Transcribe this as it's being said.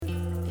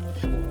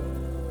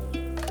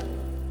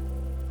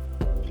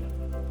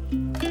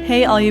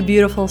Hey, all you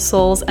beautiful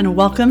souls, and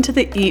welcome to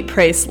the Eat,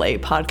 Pray, Slay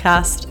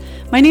podcast.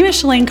 My name is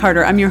Shalane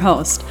Carter. I'm your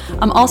host.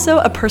 I'm also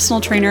a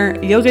personal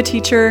trainer, yoga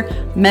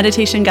teacher,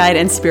 meditation guide,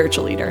 and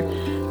spiritual leader.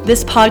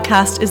 This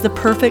podcast is the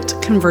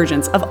perfect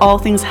convergence of all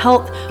things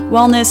health,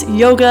 wellness,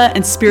 yoga,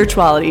 and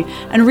spirituality,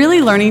 and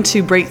really learning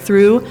to break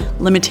through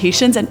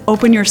limitations and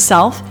open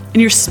yourself and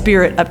your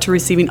spirit up to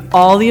receiving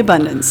all the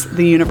abundance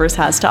the universe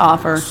has to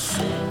offer.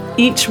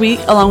 Each week,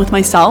 along with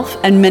myself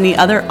and many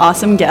other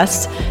awesome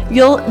guests,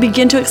 you'll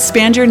begin to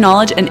expand your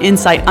knowledge and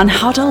insight on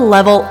how to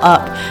level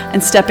up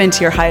and step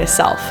into your highest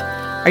self.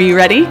 Are you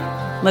ready?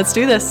 Let's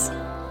do this.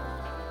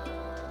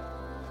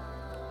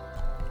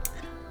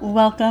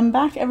 Welcome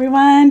back,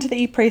 everyone, to the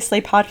Eat, Pray,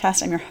 Slay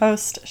podcast. I'm your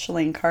host,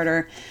 Shalane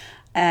Carter,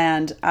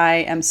 and I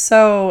am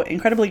so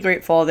incredibly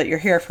grateful that you're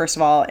here, first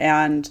of all,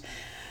 and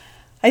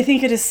I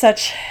think it is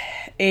such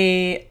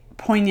a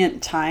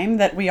poignant time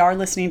that we are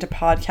listening to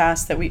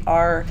podcasts, that we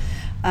are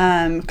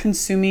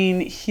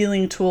consuming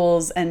healing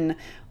tools and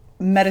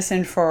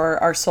medicine for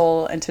our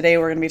soul. And today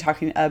we're going to be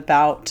talking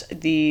about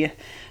the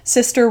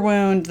sister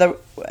wound,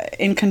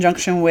 in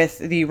conjunction with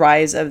the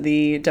rise of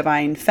the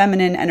divine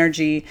feminine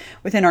energy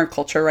within our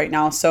culture right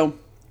now. So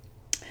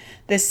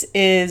this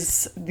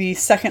is the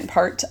second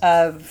part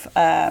of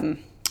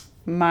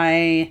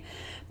my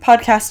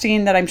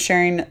podcasting that I'm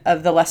sharing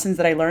of the lessons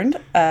that I learned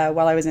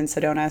while I was in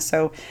Sedona.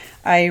 So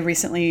I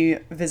recently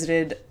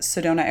visited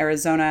Sedona,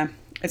 Arizona.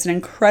 It's an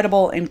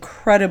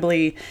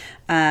incredibly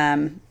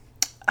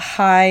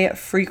high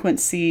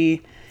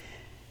frequency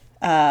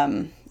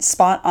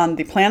spot on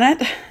the planet.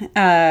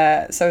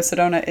 So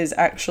Sedona is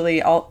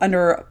actually all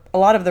under a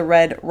lot of the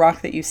red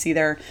rock that you see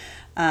there.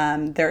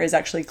 There is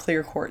actually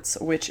clear quartz,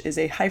 which is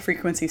a high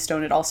frequency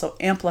stone. It also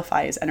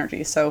amplifies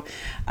energy. So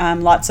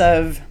lots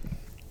of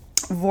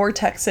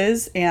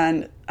vortexes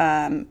and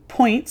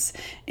points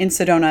in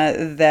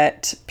Sedona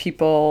that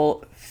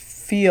people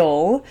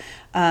feel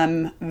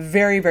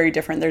very, very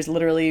different. There's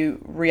literally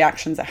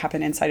reactions that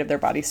happen inside of their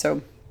body.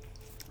 So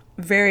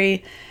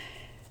very,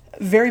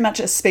 very much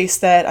a space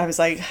that I was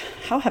like,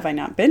 how have I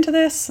not been to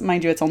this?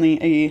 Mind you, it's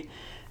only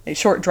a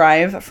short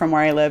drive from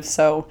where I live.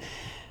 So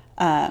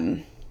got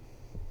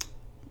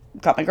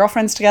my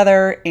girlfriends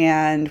together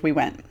and we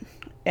went.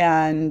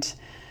 And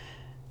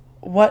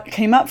what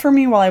came up for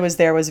me while I was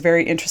there was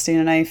very interesting,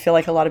 and I feel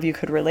like a lot of you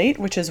could relate,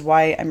 which is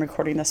why I'm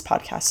recording this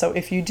podcast. So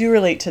if you do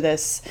relate to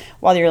this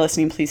while you're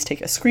listening, please take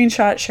a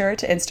screenshot, share it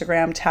to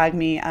Instagram, tag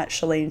me at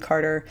Shalane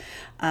Carter,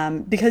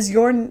 because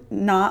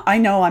I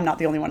know I'm not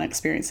the only one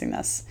experiencing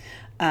this.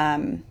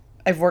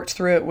 I've worked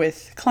through it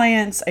with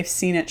clients. I've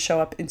seen it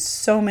show up in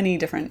so many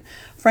different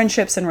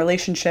friendships and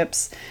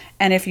relationships.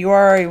 And if you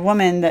are a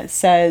woman that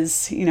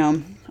says,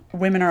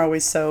 women are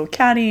always so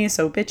catty,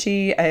 so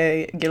bitchy,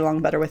 I get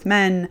along better with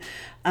men,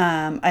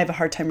 I have a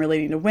hard time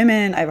relating to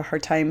women, I have a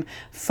hard time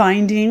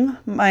finding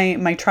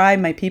my tribe,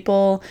 my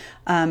people,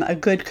 a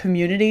good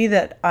community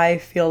that I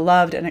feel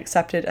loved and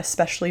accepted,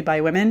 especially by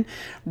women,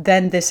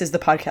 then this is the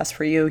podcast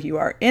for you. You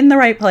are in the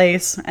right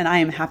place, and I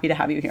am happy to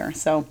have you here.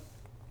 So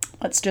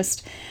let's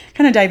just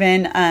kind of dive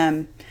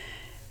in.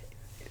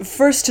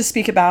 First, to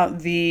speak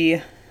about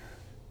the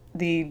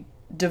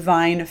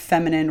divine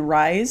feminine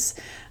rise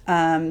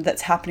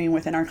that's happening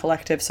within our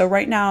collective. So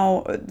right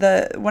now,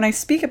 when I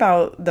speak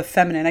about the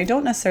feminine, I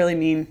don't necessarily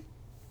mean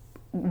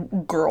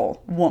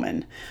girl,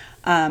 woman.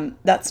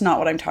 That's not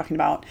what I'm talking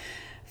about.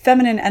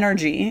 Feminine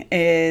energy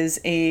is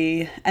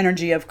a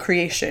energy of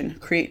creation,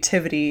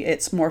 creativity.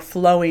 It's more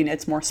flowing.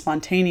 It's more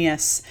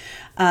spontaneous.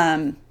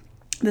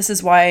 This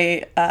is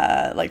why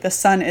the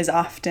sun is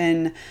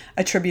often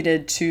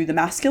attributed to the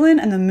masculine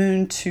and the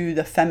moon to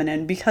the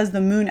feminine, because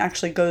the moon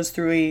actually goes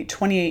through a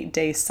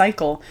 28-day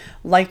cycle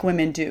like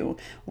women do.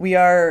 We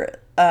are,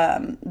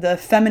 the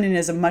feminine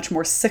is a much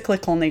more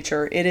cyclical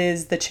nature. It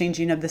is the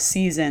changing of the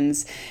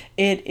seasons.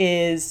 It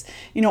is,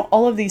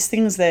 all of these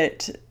things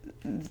that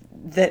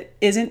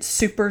isn't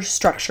super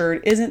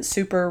structured, isn't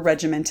super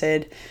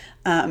regimented,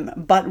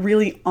 but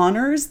really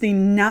honors the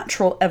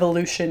natural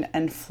evolution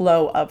and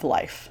flow of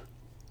life.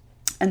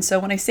 And so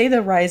when I say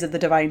the rise of the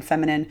divine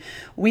feminine,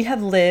 we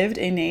have lived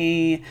in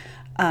a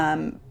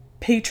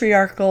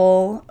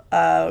patriarchal,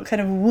 kind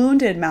of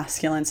wounded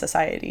masculine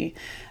society.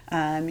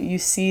 You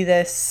see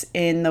this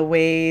in the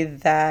way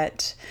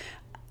that,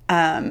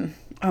 oh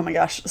my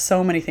gosh,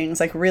 so many things.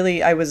 Like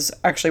really, I was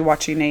actually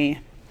watching I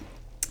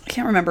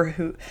can't remember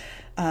who,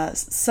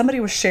 somebody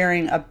was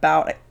sharing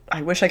about,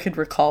 I wish I could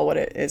recall what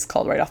it is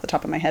called right off the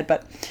top of my head,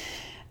 but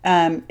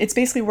it's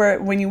basically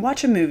where when you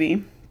watch a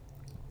movie,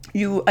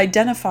 you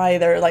identify,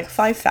 there are like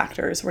 5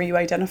 factors where you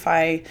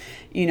identify,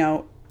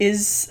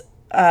 is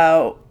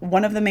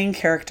one of the main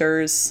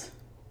characters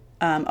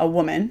a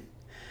woman?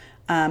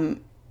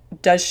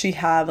 Does she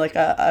have like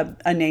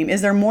a name?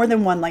 Is there more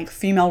than one like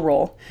female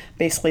role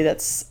basically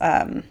that's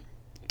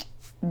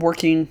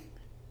working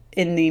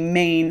in the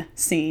main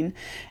scene?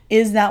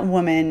 Is that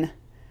woman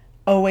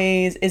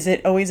Is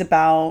it always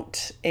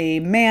about a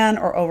man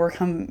or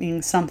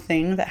overcoming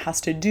something that has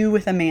to do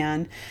with a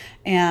man?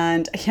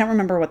 And I can't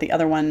remember what the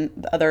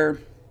other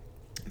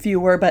few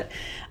were, but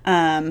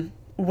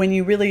when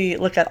you really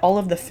look at all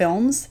of the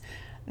films,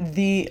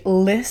 the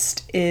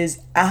list is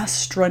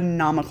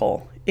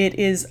astronomical. It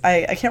is,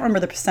 I can't remember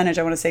the percentage.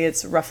 I want to say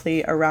it's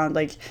roughly around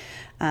like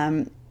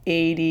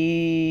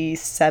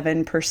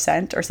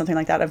 87% or something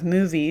like that of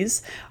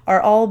movies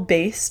are all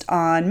based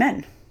on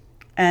men,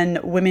 and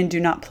women do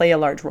not play a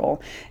large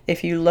role.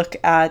 If you look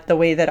at the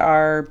way that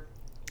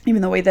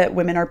even the way that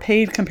women are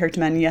paid compared to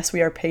men, yes,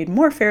 we are paid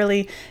more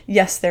fairly.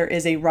 Yes, there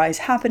is a rise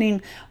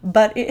happening,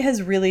 but it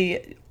has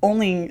really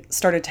only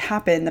started to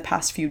happen the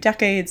past few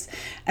decades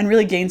and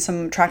really gained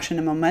some traction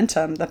and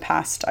momentum the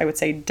past, I would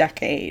say,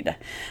 decade.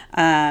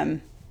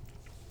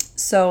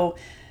 So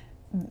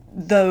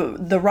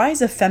the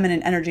rise of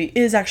feminine energy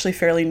is actually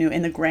fairly new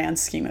in the grand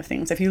scheme of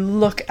things. If you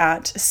look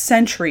at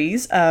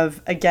centuries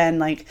of, again,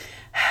 like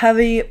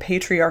heavy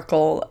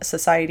patriarchal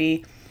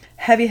society,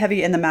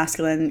 heavy in the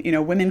masculine,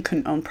 women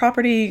couldn't own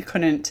property,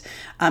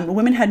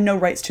 women had no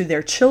rights to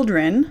their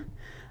children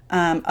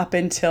up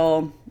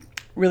until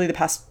really the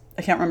past,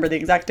 I can't remember the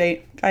exact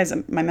date. Guys,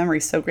 my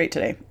memory's so great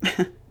today.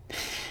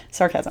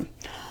 Sarcasm.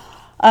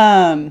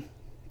 But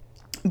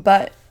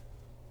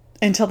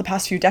until the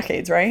past few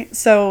decades, right?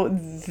 So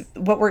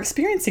what we're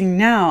experiencing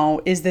now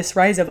is this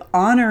rise of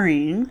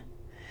honoring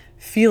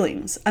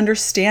feelings,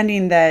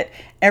 understanding that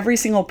every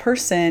single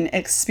person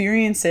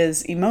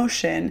experiences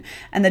emotion,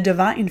 and the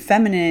divine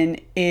feminine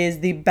is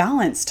the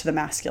balance to the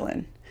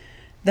masculine.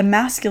 The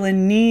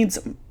masculine needs,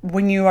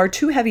 when you are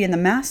too heavy in the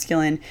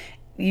masculine,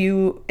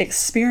 you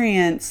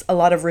experience a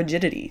lot of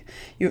rigidity.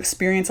 You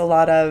experience a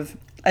lot of,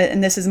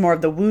 and this is more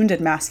of the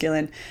wounded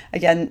masculine,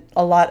 again,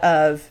 a lot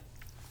of,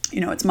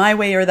 it's my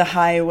way or the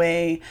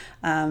highway,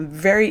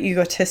 very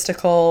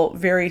egotistical,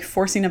 very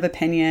forcing of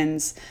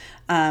opinions.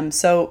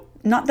 So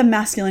not the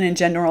masculine in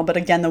general, but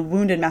again, the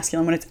wounded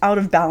masculine when it's out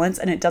of balance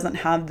and it doesn't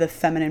have the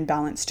feminine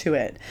balance to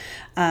it.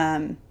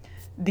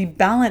 The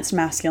balanced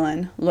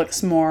masculine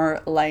looks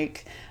more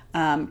like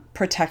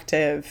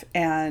protective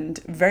and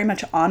very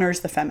much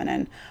honors the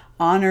feminine,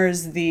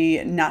 honors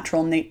the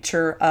natural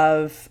nature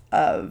of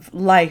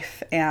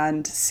life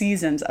and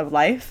seasons of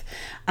life,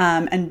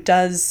 and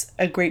does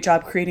a great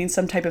job creating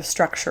some type of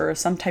structure,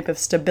 some type of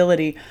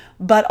stability,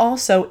 but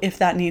also, if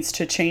that needs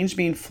to change,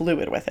 being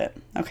fluid with it.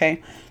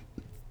 Okay.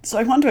 So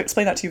I wanted to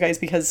explain that to you guys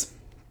because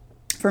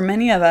for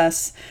many of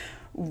us,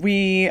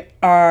 we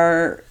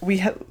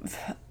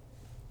have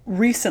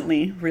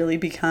recently really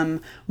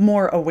become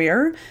more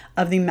aware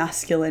of the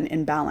masculine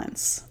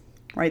imbalance,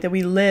 right? That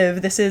we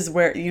live, this is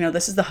where,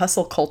 this is the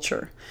hustle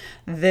culture.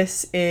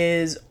 This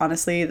is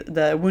honestly,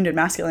 the wounded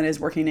masculine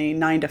is working a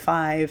 9 to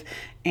 5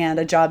 and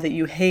a job that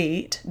you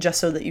hate just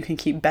so that you can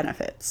keep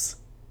benefits.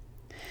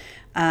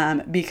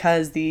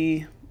 Because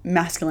the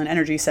masculine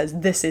energy says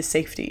this is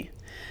safety.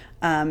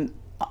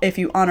 If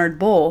you honored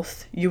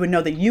both, you would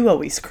know that you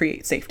always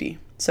create safety.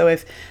 So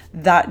if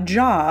that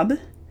job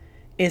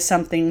is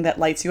something that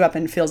lights you up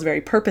and feels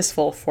very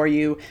purposeful for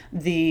you,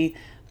 the,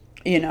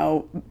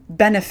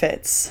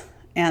 benefits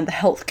and the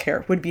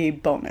healthcare would be a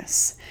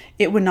bonus.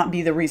 It would not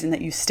be the reason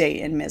that you stay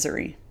in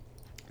misery.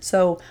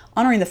 So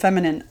honoring the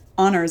feminine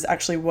honors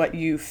actually what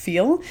you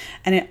feel,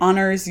 and it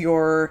honors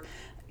your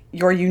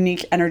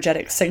unique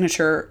energetic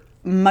signature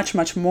much,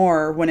 much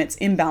more when it's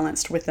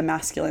imbalanced with the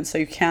masculine. So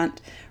you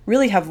can't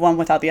really have one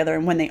without the other.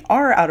 And when they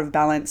are out of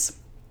balance,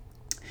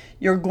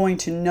 you're going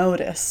to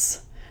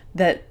notice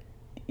that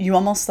you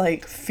almost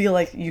like feel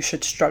like you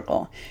should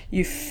struggle.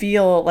 You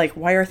feel like,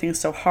 why are things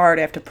so hard?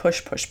 I have to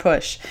push.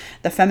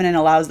 The feminine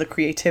allows the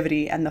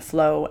creativity and the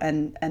flow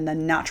and the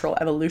natural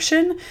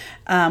evolution,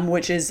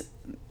 which is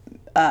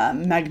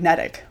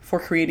magnetic for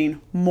creating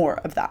more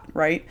of that,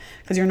 right?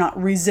 Because you're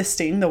not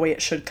resisting the way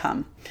it should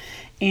come.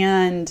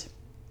 And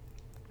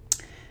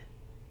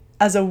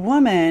as a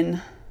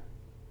woman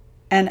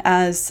and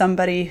as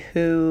somebody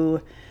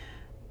who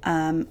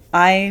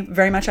I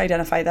very much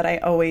identify that I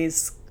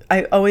always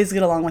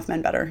get along with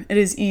men better. It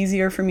is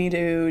easier for me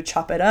to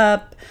chop it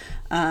up.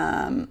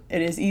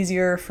 It is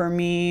easier for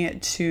me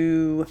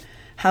to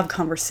have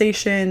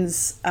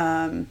conversations.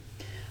 For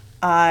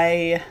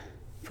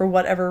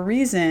whatever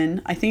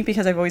reason, I think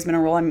because I've always been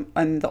a role,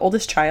 I'm the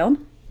oldest child.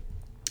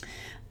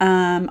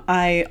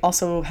 I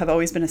also have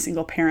always been a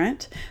single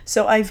parent.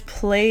 So I've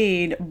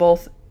played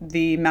both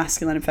the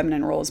masculine and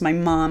feminine roles. My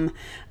mom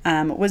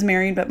was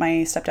married, but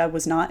my stepdad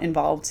was not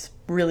involved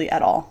really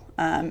at all.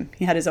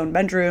 He had his own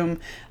bedroom.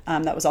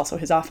 That was also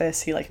his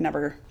office. He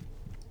never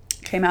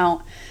came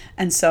out.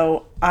 And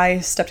so I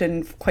stepped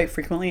in quite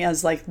frequently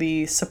as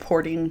the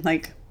supporting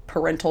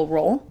parental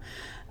role.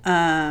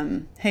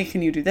 Hey,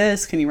 can you do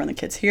this? Can you run the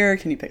kids here?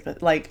 Can you pick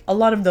the, a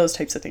lot of those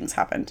types of things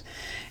happened.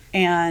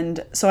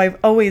 And so I've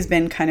always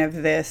been kind of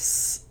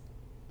this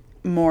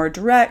more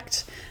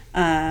direct,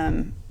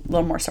 a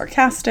little more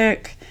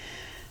sarcastic,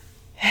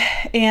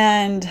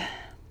 and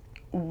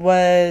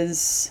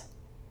was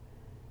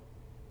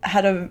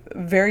had a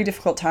very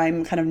difficult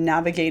time kind of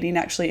navigating,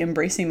 actually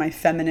embracing my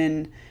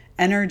feminine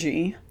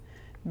energy,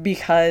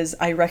 because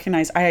I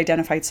recognized I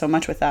identified so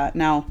much with that.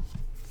 Now,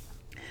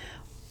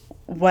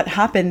 what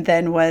happened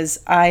then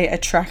was I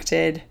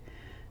attracted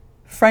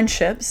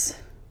friendships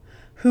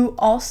who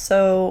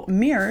also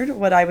mirrored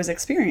what I was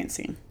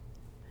experiencing,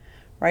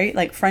 right?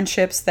 Like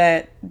friendships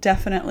that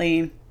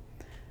definitely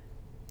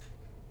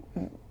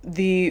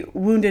the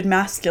wounded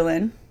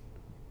masculine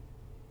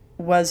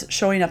was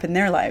showing up in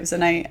their lives.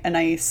 And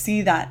I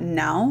see that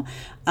now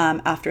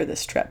after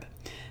this trip,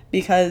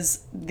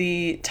 because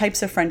the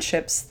types of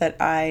friendships that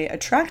I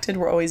attracted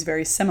were always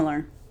very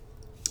similar.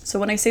 So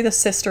when I say the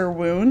sister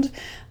wound,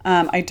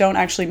 I don't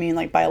actually mean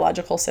like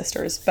biological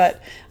sisters,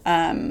 but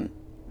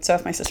so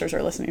if my sisters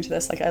are listening to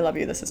this, like, I love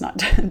you. This is not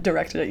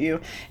directed at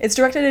you. It's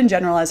directed in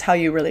general as how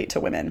you relate to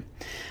women.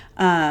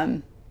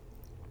 I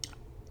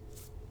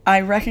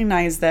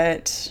recognize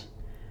that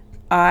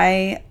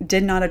I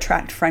did not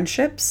attract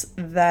friendships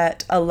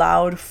that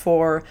allowed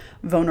for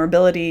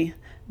vulnerability,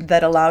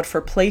 that allowed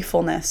for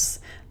playfulness,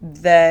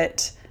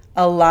 that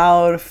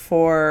allowed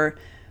for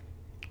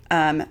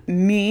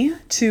me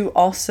to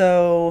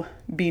also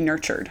be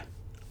nurtured.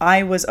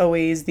 I was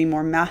always the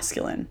more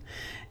masculine,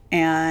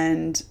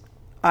 and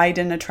I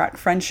didn't attract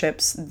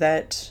friendships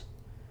that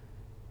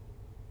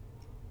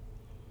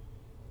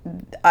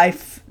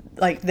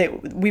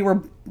we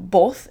were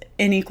both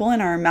unequal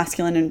in our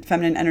masculine and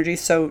feminine energy,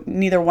 so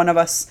neither one of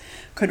us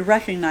could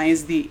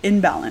recognize the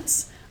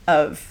imbalance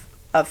of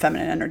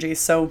feminine energy.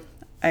 So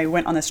I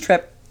went on this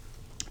trip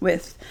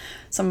with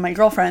some of my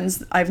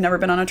girlfriends. I've never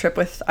been on a trip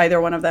with either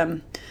one of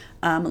them.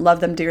 Love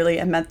them dearly,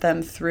 and met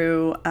them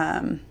through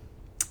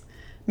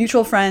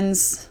mutual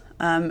friends.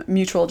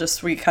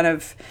 We kind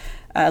of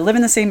live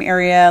in the same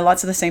area,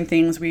 lots of the same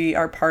things. We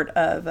are part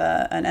of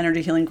an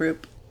energy healing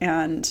group,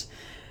 and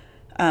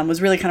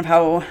was really kind of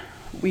how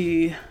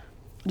we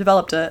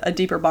developed a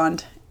deeper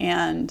bond.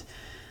 And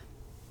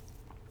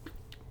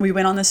we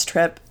went on this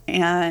trip,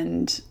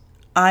 and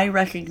I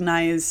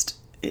recognized,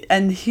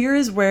 and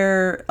here's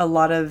where a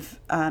lot of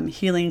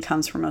healing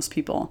comes for most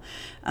people.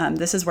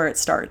 This is where it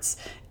starts,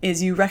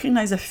 is you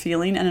recognize a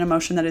feeling and an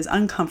emotion that is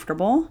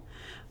uncomfortable,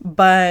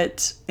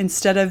 but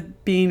instead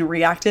of being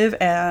reactive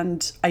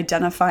and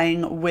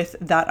identifying with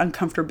that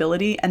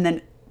uncomfortability and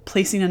then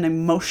placing an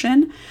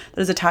emotion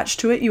that is attached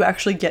to it, you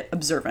actually get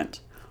observant.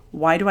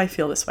 Why do I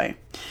feel this way?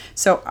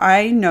 So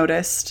I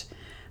noticed,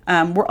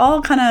 we're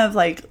all kind of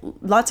like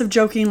lots of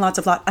joking,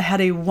 I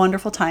had a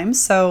wonderful time.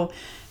 So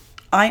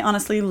I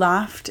honestly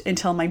laughed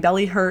until my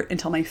belly hurt,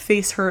 until my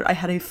face hurt. I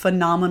had a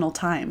phenomenal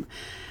time.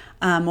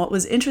 What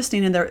was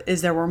interesting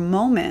there were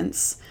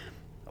moments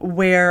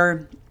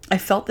where I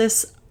felt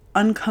this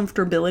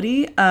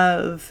uncomfortability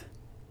of,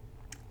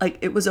 like,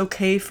 it was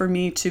okay for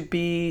me to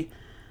be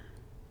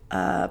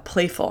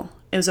playful.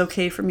 It was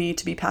okay for me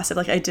to be passive.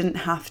 Like, I didn't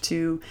have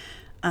to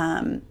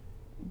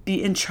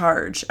be in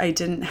charge. I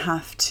didn't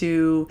have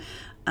to,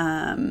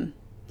 have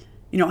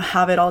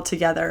it all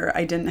together.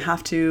 I didn't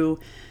have to,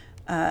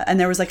 and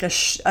there was like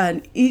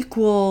an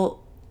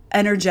equal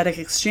energetic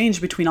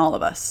exchange between all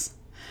of us,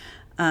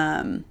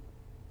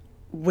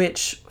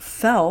 which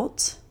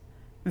felt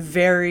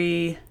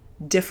very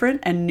different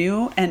and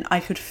new. And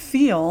I could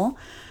feel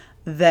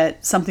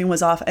that something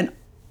was off. And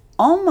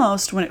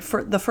almost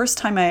the first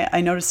time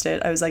I noticed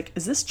it, I was like,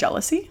 is this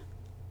jealousy?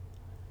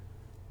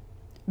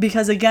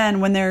 Because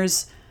again, when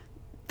there's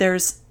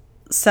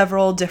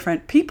several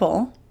different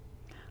people,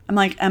 I'm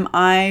like,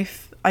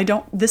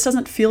 this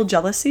doesn't feel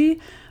jealousy,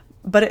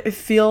 but it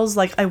feels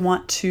like I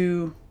want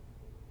to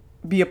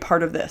be a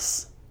part of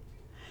this.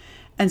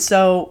 And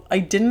so I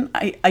didn't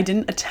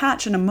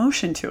attach an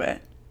emotion to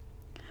it.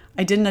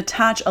 I didn't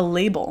attach a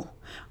label.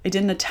 I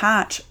didn't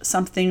attach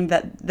something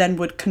that then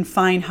would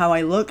confine how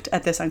I looked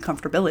at this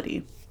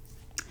uncomfortability.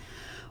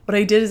 What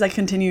I did is I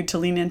continued to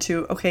lean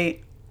into,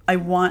 okay, I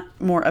want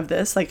more of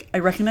this. Like, I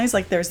recognize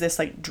like there's this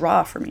like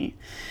draw for me.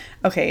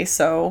 Okay,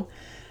 so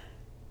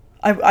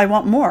I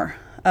want more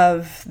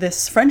of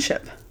this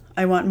friendship.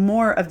 I want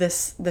more of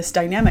this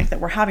dynamic that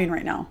we're having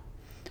right now.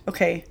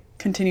 Okay,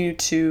 continue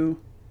to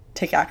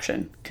take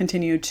action.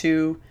 Continue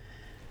to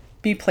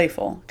be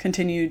playful.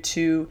 Continue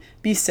to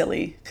be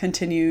silly.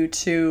 Continue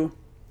to,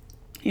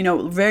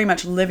 very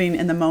much living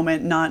in the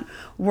moment, not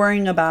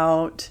worrying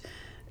about,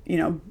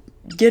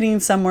 getting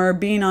somewhere,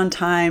 being on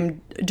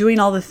time, doing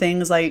all the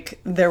things, like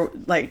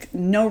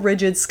no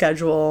rigid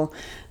schedule,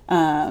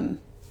 and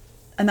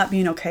that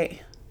being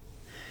okay.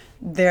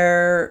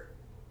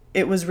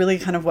 It was really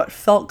kind of what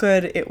felt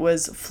good. It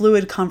was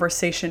fluid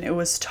conversation. It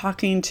was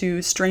talking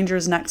to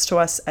strangers next to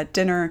us at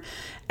dinner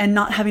and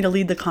not having to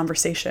lead the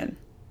conversation.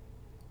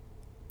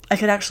 I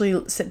could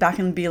actually sit back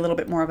and be a little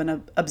bit more of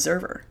an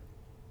observer,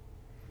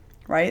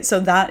 right? So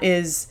that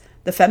is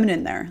the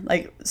feminine there,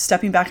 like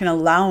stepping back and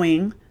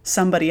allowing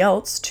somebody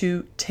else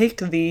to take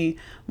the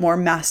more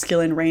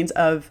masculine reins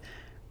of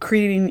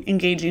creating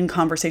engaging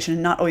conversation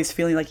and not always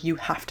feeling like you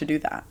have to do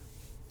that.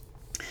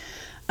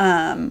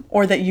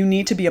 Or that you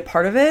need to be a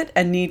part of it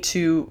and need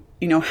to,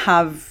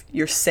 have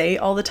your say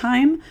all the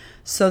time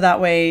so that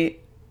way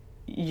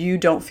you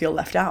don't feel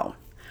left out.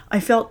 I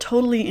felt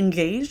totally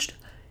engaged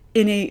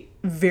in a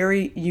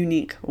very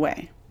unique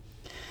way.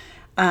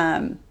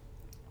 And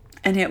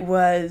it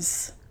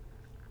was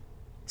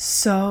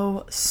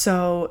so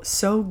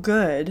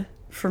good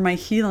for my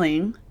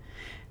healing.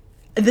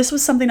 This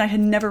was something I had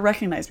never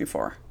recognized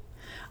before.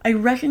 I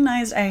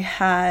recognized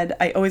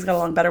I always got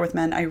along better with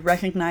men. I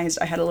recognized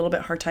I had a little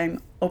bit hard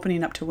time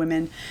opening up to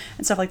women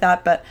and stuff like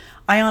that. But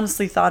I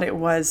honestly thought it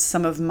was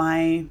some of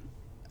my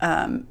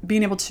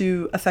being able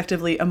to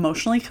effectively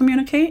emotionally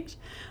communicate,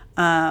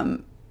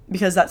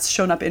 because that's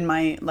shown up in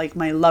my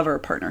lover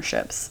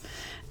partnerships.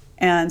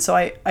 And so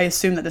I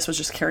assumed that this was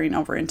just carrying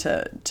over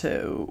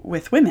into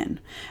with women.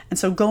 And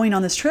so going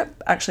on this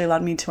trip actually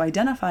allowed me to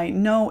identify,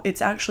 no,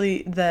 it's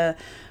actually the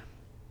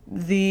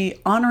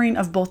honoring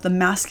of both the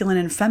masculine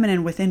and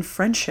feminine within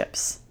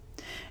friendships.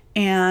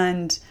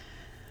 And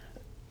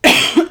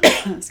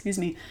excuse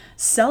me,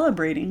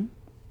 celebrating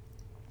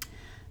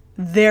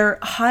their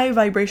high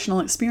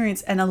vibrational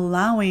experience and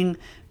allowing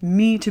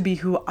me to be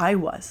who I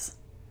was.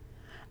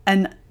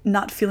 And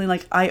not feeling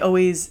like I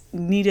always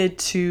needed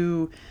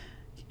to,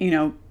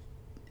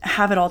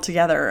 have it all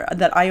together,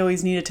 that I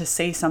always needed to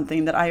say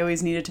something, that I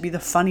always needed to be the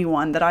funny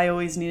one, that I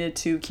always needed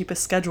to keep a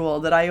schedule,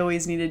 that I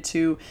always needed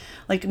to,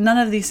 none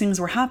of these things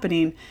were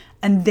happening,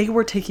 and they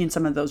were taking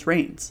some of those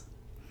reins.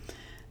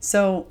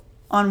 So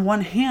on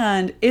one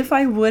hand, if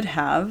I would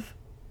have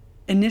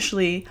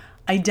initially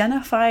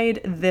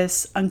identified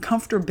this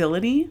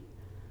uncomfortability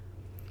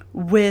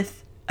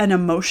with an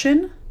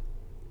emotion,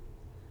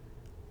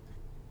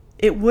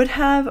 it would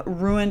have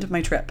ruined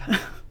my trip.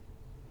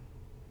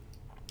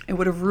 It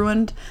would have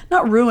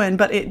not ruined,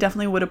 but it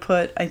definitely would have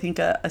put, I think,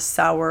 a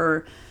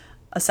sour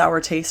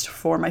taste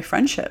for my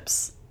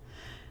friendships.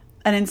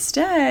 And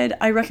instead,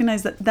 I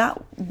recognized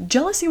that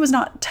jealousy was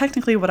not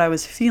technically what I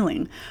was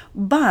feeling,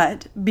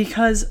 but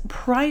because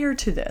prior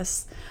to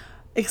this,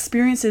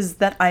 experiences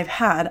that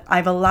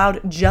I've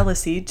allowed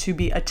jealousy to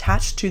be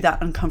attached to that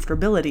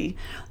uncomfortability.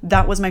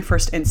 That was my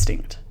first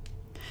instinct,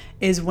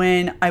 is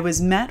when I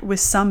was met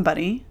with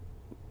somebody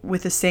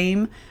with the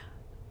same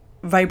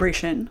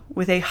vibration,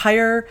 with a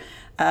higher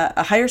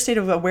state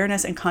of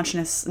awareness and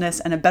consciousness,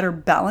 and a better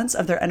balance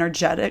of their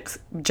energetic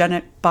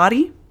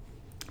body,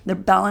 the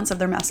balance of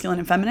their masculine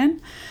and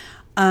feminine.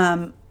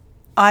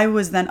 I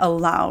was then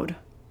allowed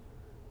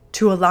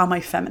to allow my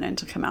feminine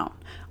to come out.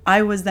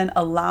 I was then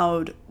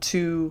allowed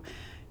to,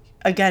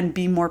 again,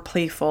 be more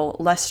playful,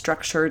 less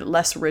structured,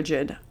 less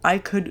rigid. I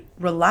could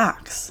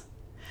relax.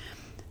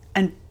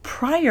 And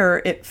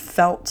prior, it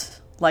felt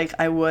like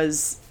I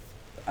was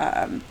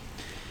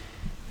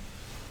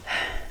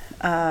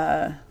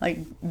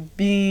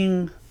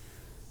being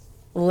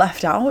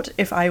left out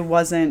if I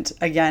wasn't,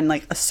 again,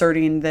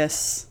 asserting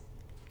this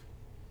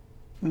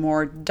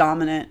more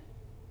dominant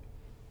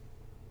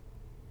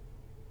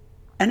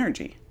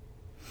energy.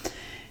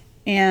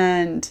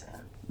 And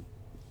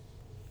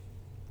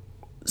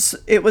so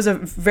it was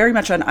very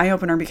much an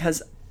eye-opener,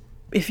 because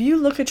if you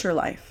look at your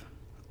life,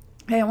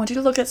 I want you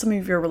to look at some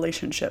of your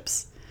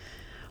relationships.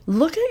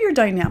 Look at your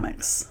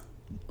dynamics.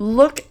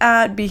 Look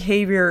at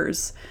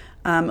behaviors.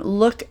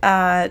 Look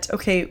at,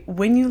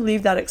 when you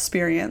leave that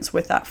experience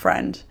with that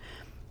friend,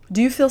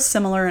 do you feel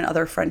similar in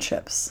other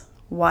friendships?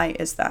 Why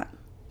is that?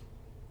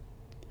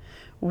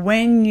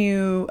 When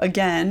you,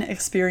 again,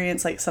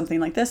 experience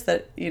something like this,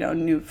 that,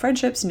 new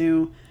friendships,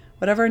 new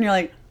whatever, and you're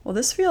like, well,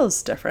 this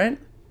feels different.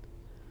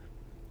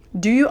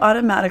 Do you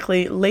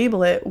automatically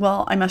label it,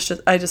 well, I have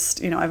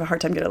a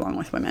hard time getting along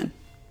with women,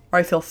 or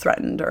I feel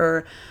threatened,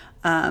 or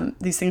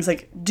these things,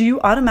 do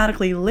you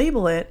automatically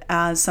label it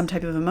as some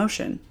type of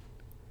emotion?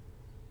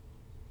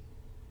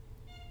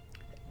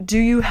 Do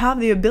you have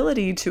the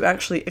ability to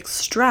actually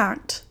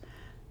extract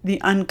the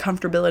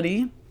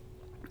uncomfortability,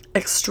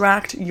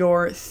 extract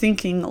your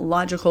thinking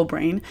logical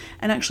brain,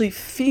 and actually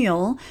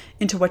feel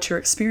into what you're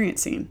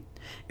experiencing?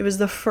 It was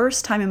the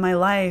first time in my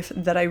life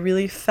that I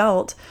really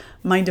felt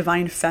my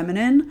divine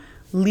feminine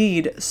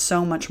lead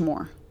so much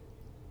more.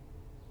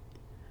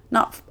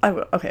 I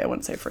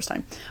wouldn't say first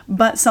time,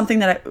 but something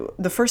that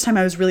the first time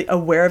I was really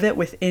aware of it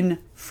within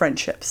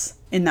friendships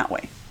in that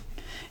way.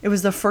 It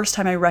was the first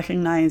time I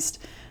recognized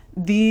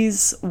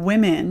these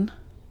women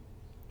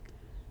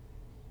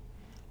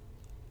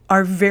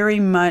are very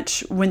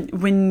much,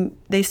 when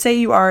they say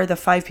you are the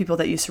 5 people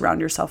that you surround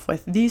yourself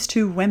with, these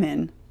 2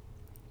 women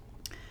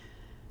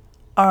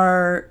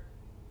are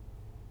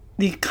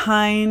the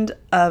kind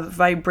of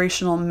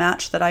vibrational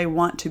match that I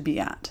want to be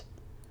at.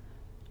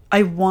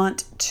 I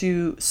want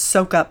to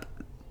soak up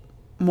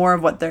more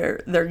of what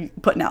they're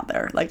putting out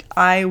there.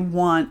 I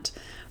want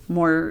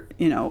more,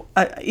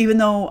 even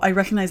though I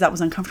recognize that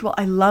was uncomfortable,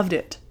 I loved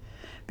it,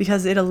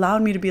 because it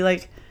allowed me to be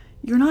like,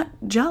 you're not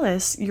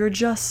jealous, you're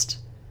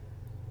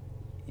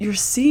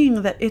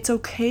seeing that it's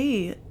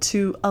okay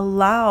to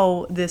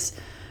allow this,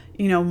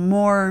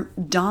 more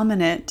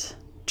dominant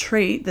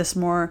trait, this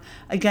more,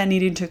 again,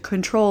 needing to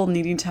control,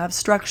 needing to have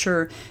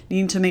structure,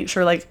 needing to make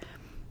sure,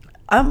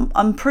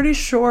 I'm pretty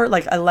sure,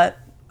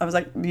 I was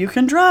like, you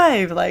can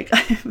drive.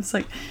 I was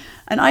like,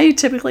 And I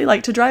typically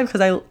like to drive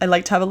because I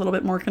like to have a little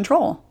bit more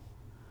control.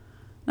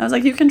 And I was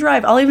like, you can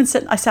drive. I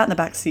sat in the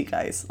back seat,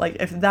 guys. Like,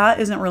 if that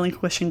isn't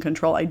relinquishing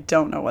control, I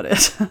don't know what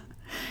is.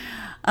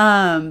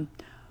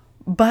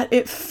 But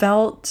it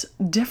felt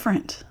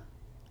different.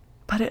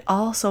 But it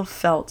also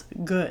felt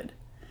good.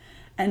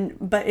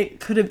 But it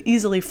could have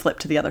easily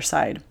flipped to the other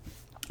side.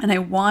 And I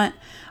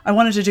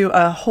wanted to do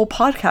a whole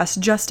podcast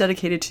just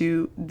dedicated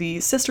to the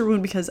sister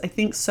wound, because I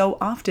think so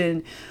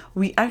often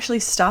we actually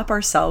stop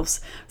ourselves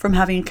from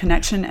having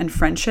connection and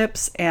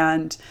friendships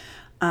and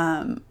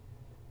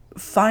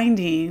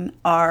finding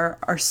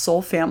our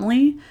soul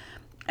family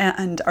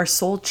and our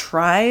soul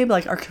tribe,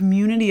 like our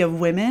community of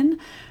women,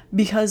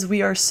 because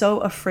we are so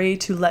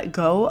afraid to let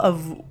go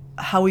of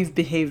how we've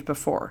behaved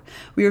before.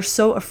 We are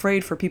so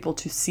afraid for people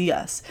to see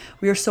us.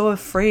 We are so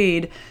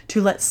afraid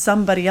to let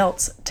somebody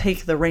else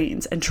take the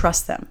reins and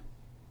trust them.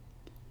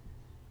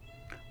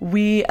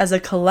 We as a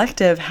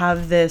collective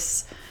have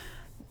this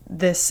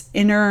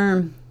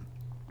inner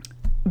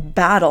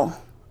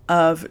battle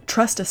of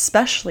trust,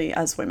 especially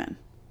as women.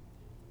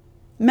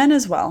 Men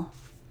as well.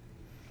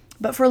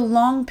 But for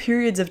long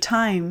periods of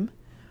time,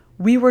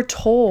 we were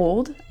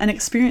told and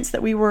experienced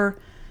that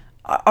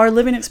our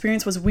living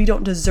experience was we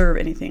don't deserve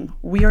anything.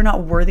 We are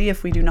not worthy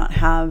if we do not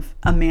have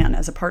a man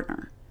as a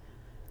partner.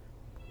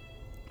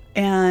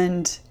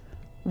 And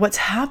what's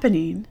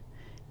happening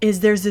is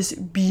there's this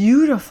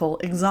beautiful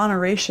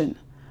exoneration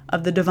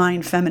of the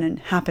divine feminine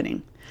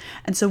happening.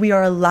 And so we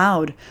are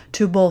allowed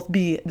to both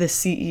be the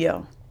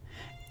CEO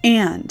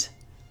and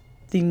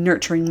the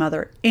nurturing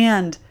mother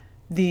and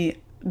the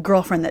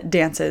girlfriend that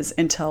dances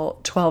until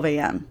 12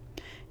 a.m.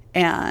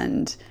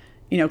 and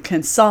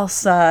can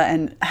salsa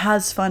and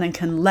has fun and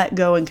can let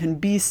go and can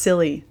be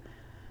silly.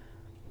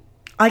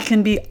 I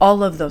can be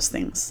all of those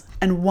things,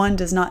 and one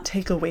does not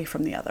take away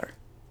from the other.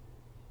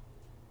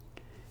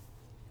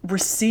 We're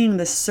seeing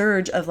this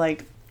surge of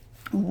like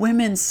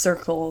women's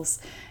circles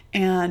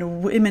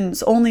and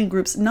women's only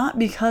groups, not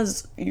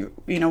because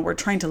we're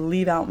trying to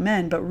leave out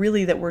men, but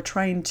really that we're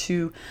trying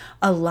to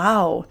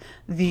allow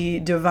the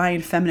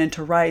divine feminine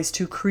to rise,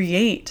 to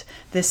create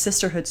this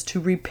sisterhoods, to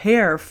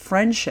repair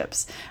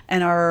friendships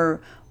and our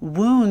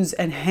wounds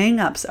and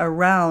hang-ups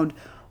around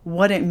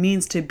what it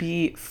means to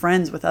be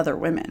friends with other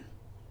women.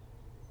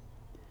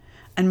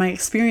 And my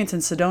experience in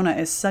Sedona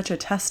is such a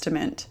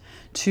testament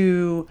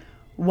to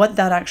what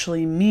that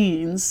actually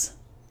means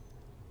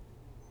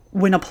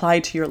when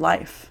applied to your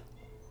life.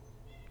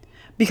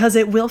 Because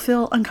it will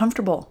feel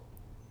uncomfortable.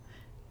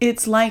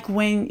 It's like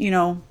when,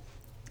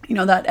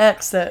 that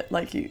ex that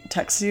like you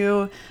texts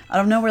you out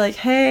of nowhere, like,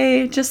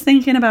 hey, just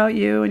thinking about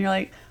you. And you're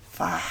like,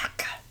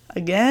 fuck,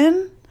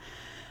 again?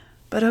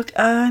 But okay,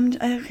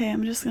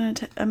 I'm going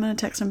to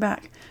text him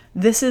back.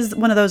 This is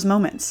one of those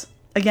moments.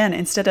 Again,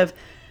 instead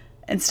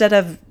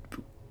of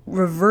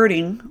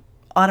reverting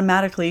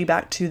automatically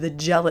back to the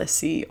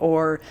jealousy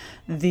or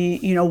the,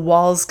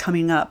 walls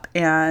coming up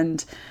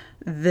and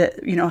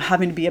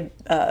having to be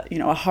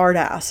a hard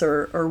ass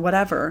or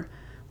whatever,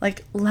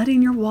 like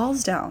letting your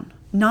walls down,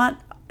 not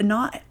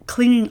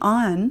clinging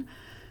on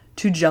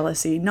to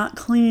jealousy, not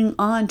clinging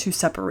on to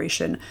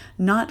separation,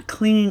 not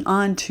clinging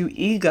on to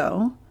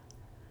ego.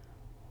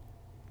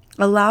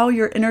 Allow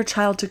your inner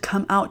child to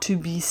come out, to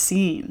be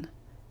seen.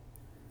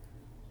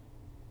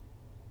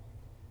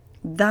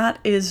 That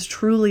is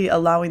truly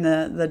allowing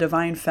the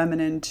divine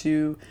feminine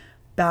to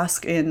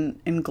bask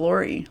in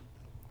glory,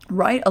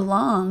 right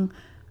along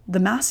the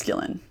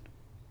masculine,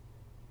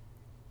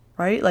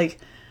 right? Like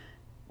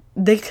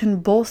they can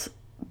both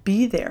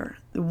be there.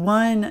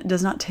 One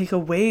does not take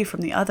away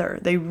from the other.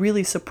 They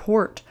really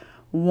support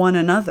one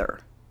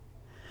another.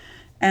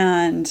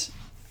 And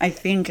I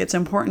think it's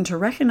important to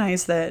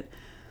recognize that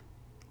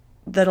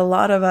a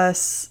lot of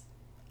us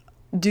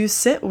do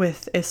sit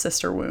with a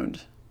sister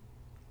wound.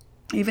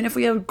 Even if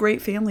we have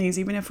great families,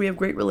 even if we have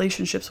great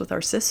relationships with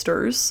our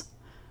sisters,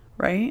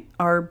 right?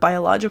 Our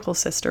biological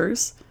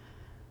sisters.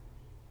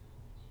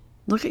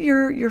 Look at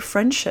your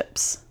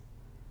friendships.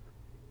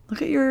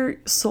 Look at your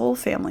soul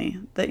family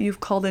that you've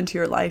called into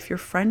your life, your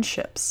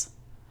friendships.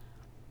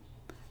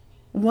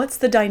 What's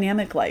the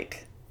dynamic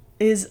like?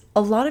 Is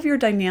a lot of your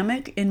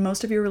dynamic in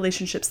most of your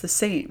relationships the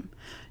same?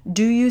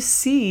 Do you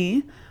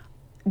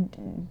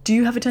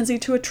have a tendency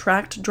to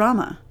attract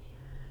drama?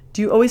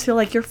 Do you always feel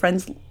like your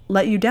friends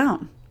let you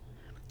down?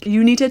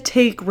 You need to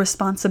take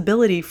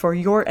responsibility for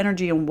your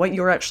energy and what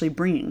you're actually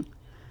bringing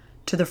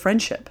to the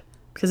friendship,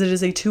 because it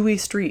is a two-way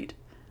street.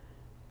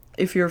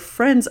 If your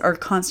friends are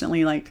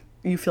constantly like,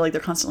 you feel like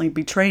they're constantly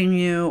betraying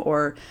you,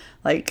 or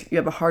like you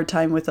have a hard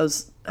time with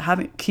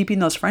keeping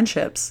those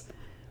friendships,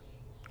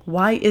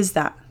 why is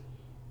that?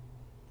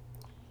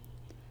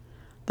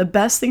 The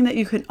best thing that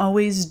you can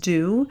always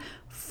do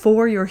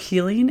for your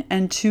healing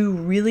and to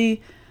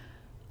really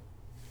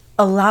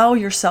allow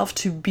yourself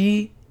to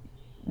be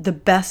the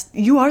best,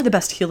 you are the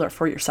best healer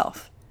for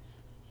yourself.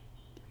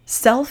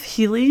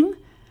 Self-healing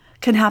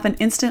can happen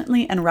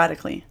instantly and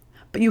radically,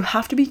 but you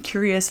have to be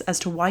curious as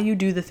to why you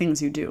do the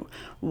things you do.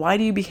 Why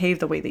do you behave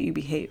the way that you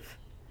behave?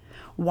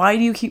 Why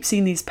do you keep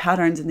seeing these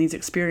patterns and these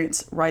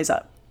experiences rise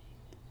up?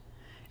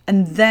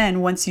 And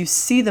then once you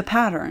see the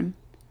pattern,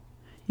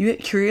 you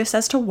get curious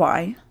as to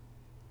why.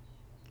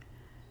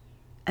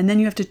 And then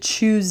you have to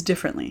choose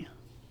differently.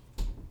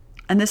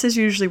 And this is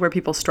usually where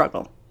people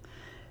struggle.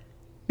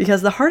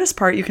 Because the hardest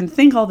part, you can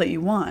think all that you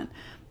want,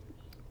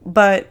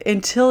 but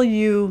until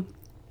you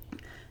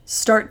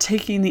start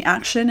taking the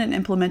action and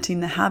implementing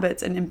the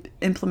habits and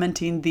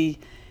implementing the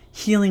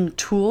healing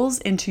tools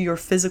into your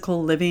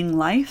physical living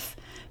life,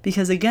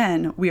 because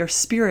again, we are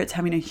spirits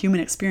having a human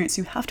experience.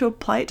 You have to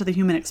apply it to the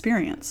human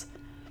experience.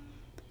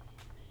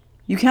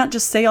 You can't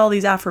just say all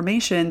these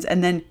affirmations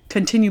and then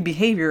continue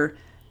behavior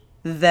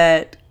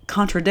that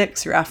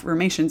contradicts your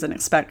affirmations and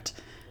expect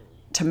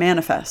to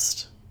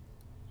manifest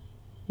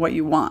what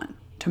you want,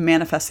 to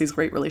manifest these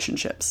great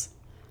relationships.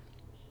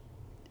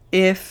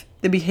 If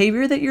the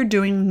behavior that you're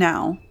doing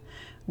now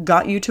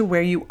got you to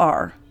where you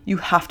are, you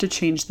have to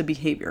change the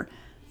behavior.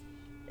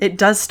 It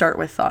does start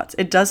with thoughts.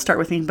 It does start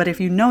with thinking. But if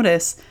you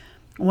notice,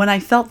 when I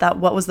felt that,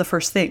 what was the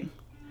first thing?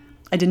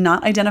 I did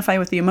not identify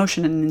with the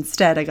emotion, and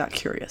instead I got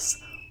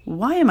curious.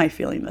 Why am I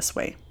feeling this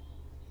way?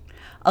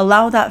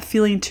 Allow that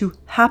feeling to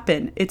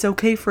happen. It's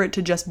okay for it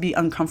to just be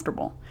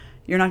uncomfortable.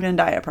 You're not going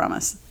to die, I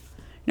promise.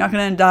 You're not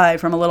going to die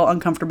from a little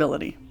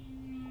uncomfortability.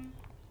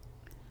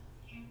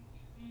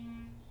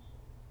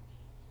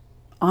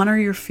 Honor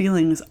your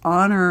feelings.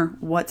 Honor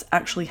what's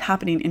actually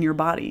happening in your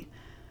body.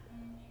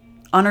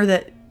 Honor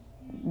that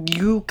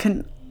you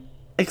can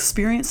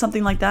experience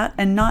something like that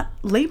and not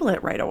label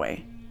it right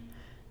away.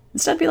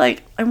 Instead, be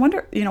like, I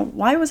wonder,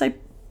 why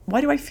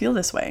do I feel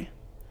this way?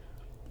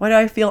 Why do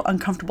I feel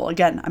uncomfortable?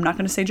 Again, I'm not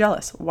going to say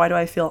jealous. Why do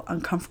I feel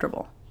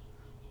uncomfortable?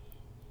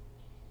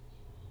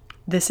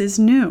 This is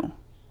new.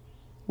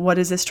 What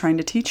is this trying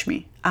to teach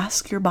me?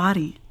 Ask your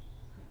body.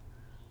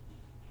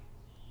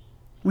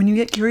 When you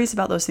get curious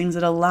about those things,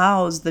 it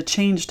allows the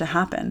change to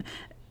happen.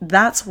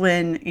 That's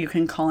when you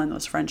can call in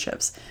those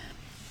friendships.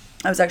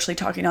 I was actually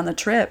talking on the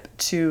trip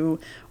to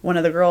one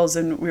of the girls,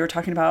 and we were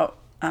talking about,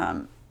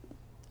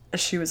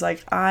 she was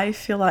like, I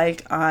feel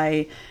like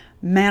I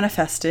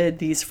manifested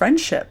these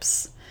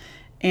friendships.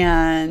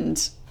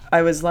 And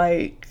I was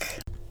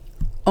like,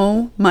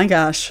 oh my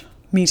gosh,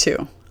 me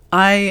too.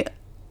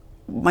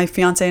 My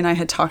fiance and I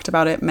had talked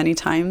about it many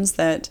times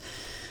that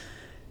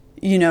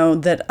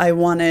I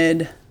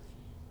wanted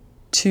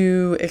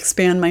to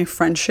expand my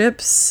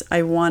friendships.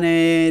 I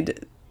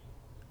wanted,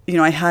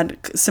 I had,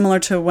 similar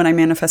to when I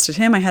manifested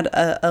him, I had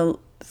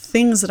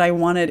things that I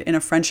wanted in a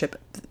friendship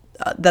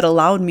that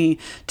allowed me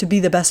to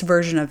be the best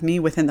version of me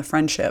within the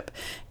friendship.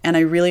 And I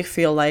really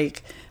feel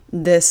like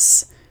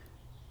this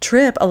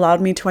trip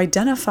allowed me to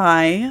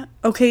identify,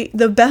 okay,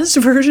 the best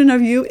version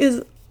of you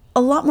is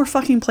a lot more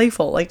fucking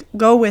playful. Like,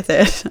 go with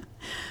it.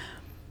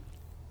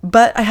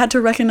 But I had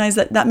to recognize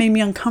that made me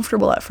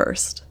uncomfortable at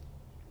first.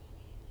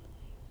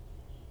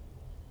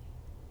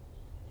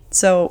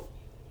 So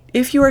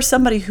if you are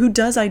somebody who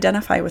does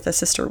identify with a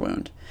sister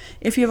wound,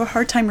 if you have a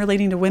hard time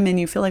relating to women,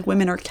 you feel like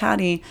women are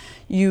catty,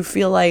 you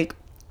feel like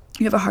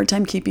you have a hard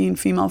time keeping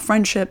female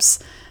friendships,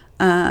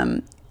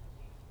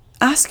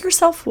 ask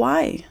yourself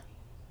why.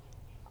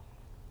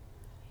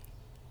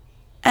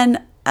 And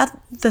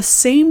at the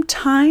same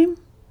time,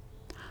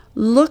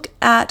 look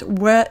at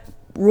what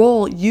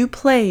role you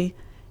play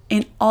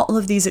in all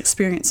of these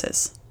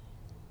experiences.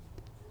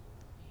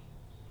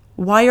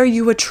 Why are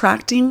you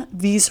attracting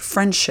these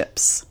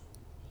friendships?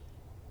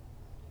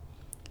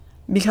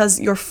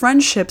 Because your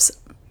friendships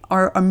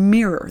are a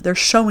mirror. They're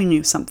showing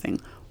you something.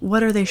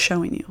 What are they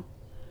showing you?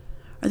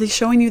 Are they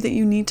showing you that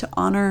you need to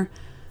honor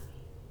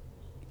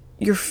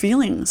your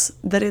feelings?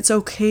 That it's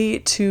okay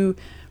to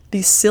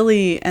be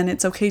silly, and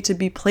it's okay to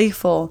be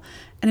playful,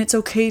 and it's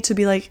okay to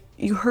be like,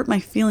 you hurt my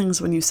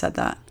feelings when you said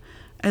that.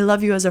 I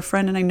love you as a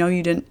friend, and I know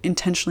you didn't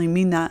intentionally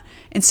mean that.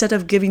 Instead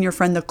of giving your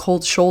friend the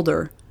cold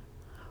shoulder,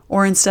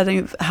 or instead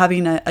of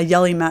having a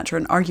yelling match or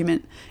an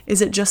argument,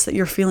 is it just that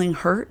you're feeling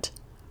hurt?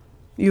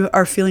 You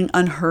are feeling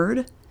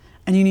unheard,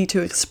 and you need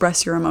to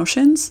express your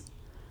emotions?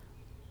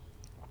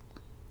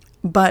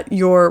 But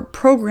your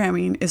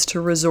programming is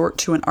to resort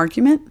to an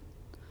argument,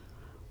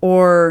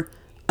 or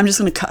I'm just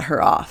going to cut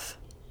her off.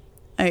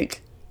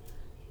 Like,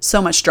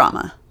 so much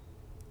drama.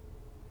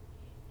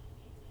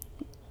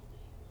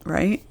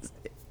 Right?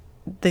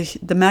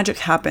 The magic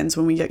happens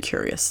when we get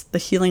curious. The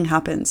healing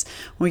happens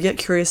when we get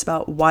curious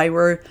about why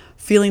we're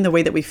feeling the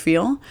way that we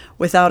feel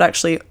without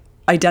actually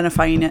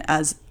identifying it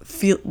as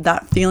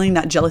that feeling,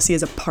 that jealousy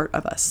is a part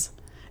of us.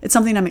 It's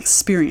something I'm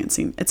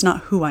experiencing. It's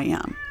not who I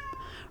am.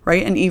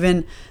 Right? And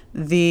even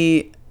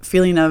the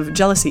feeling of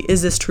jealousy,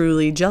 is this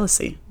truly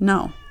jealousy?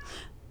 No.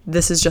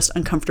 This is just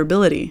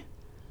uncomfortability.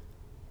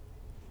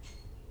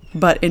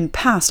 But in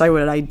past, I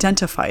would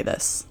identify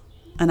this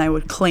and I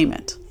would claim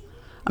it.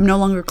 I'm no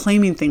longer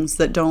claiming things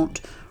that don't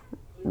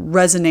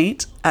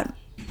resonate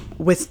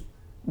with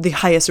the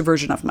highest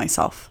version of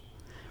myself.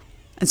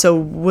 And so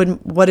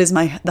what is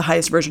the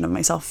highest version of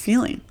myself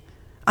feeling?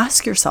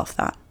 Ask yourself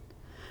that.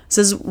 This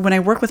is when I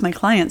work with my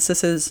clients,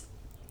 this is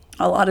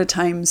a lot of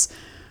times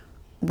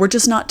we're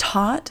just not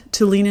taught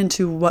to lean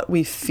into what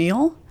we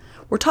feel.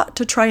 We're taught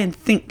to try and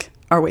think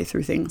our way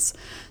through things.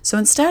 So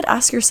instead,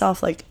 ask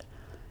yourself, like,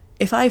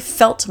 if I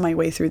felt my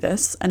way through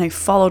this and I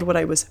followed what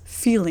I was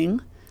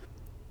feeling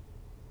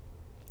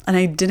and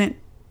I didn't,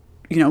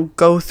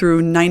 go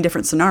through 9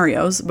 different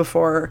scenarios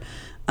before,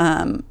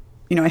 I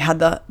had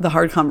the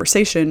hard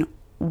conversation,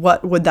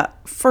 what would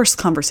that first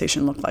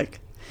conversation look like?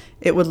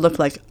 It would look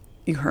like,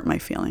 you hurt my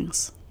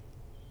feelings.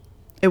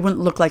 It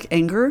wouldn't look like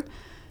anger.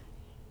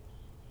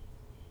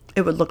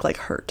 It would look like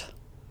hurt.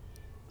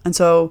 And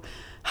so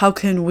how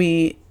can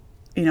we,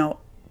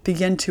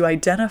 begin to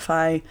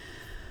identify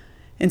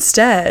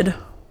instead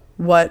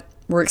what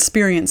we're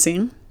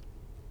experiencing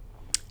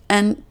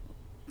and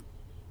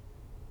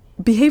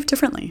behave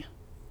differently?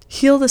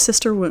 Heal the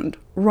sister wound.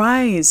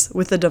 Rise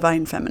with the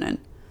divine feminine.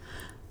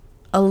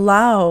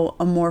 Allow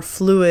a more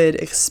fluid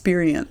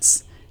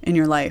experience in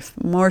your life,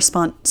 more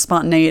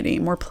spontaneity,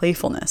 more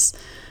playfulness.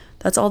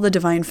 That's all the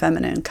divine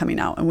feminine coming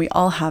out, and we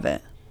all have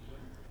it.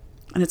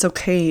 And it's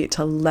okay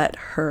to let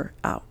her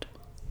out.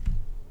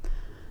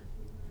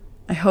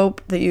 I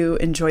hope that you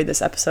enjoyed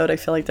this episode. I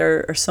feel like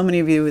there are so many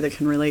of you that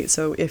can relate.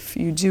 So if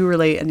you do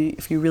relate and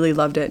if you really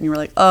loved it and you were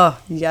like, oh,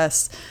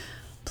 yes,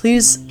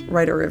 please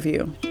write a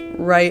review.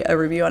 Write a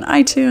review on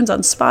iTunes,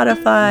 on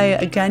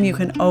Spotify. Again, you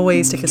can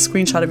always take a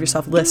screenshot of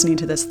yourself listening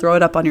to this, throw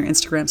it up on your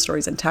Instagram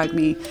stories and tag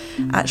me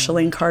at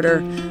Shalane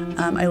Carter.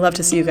 I love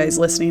to see you guys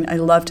listening. I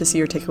love to see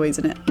your takeaways,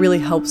 and it really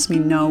helps me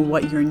know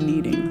what you're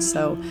needing.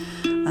 So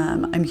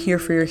I'm here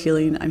for your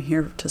healing. I'm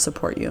here to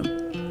support you.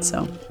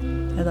 So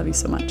I love you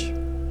so much.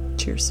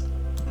 Cheers.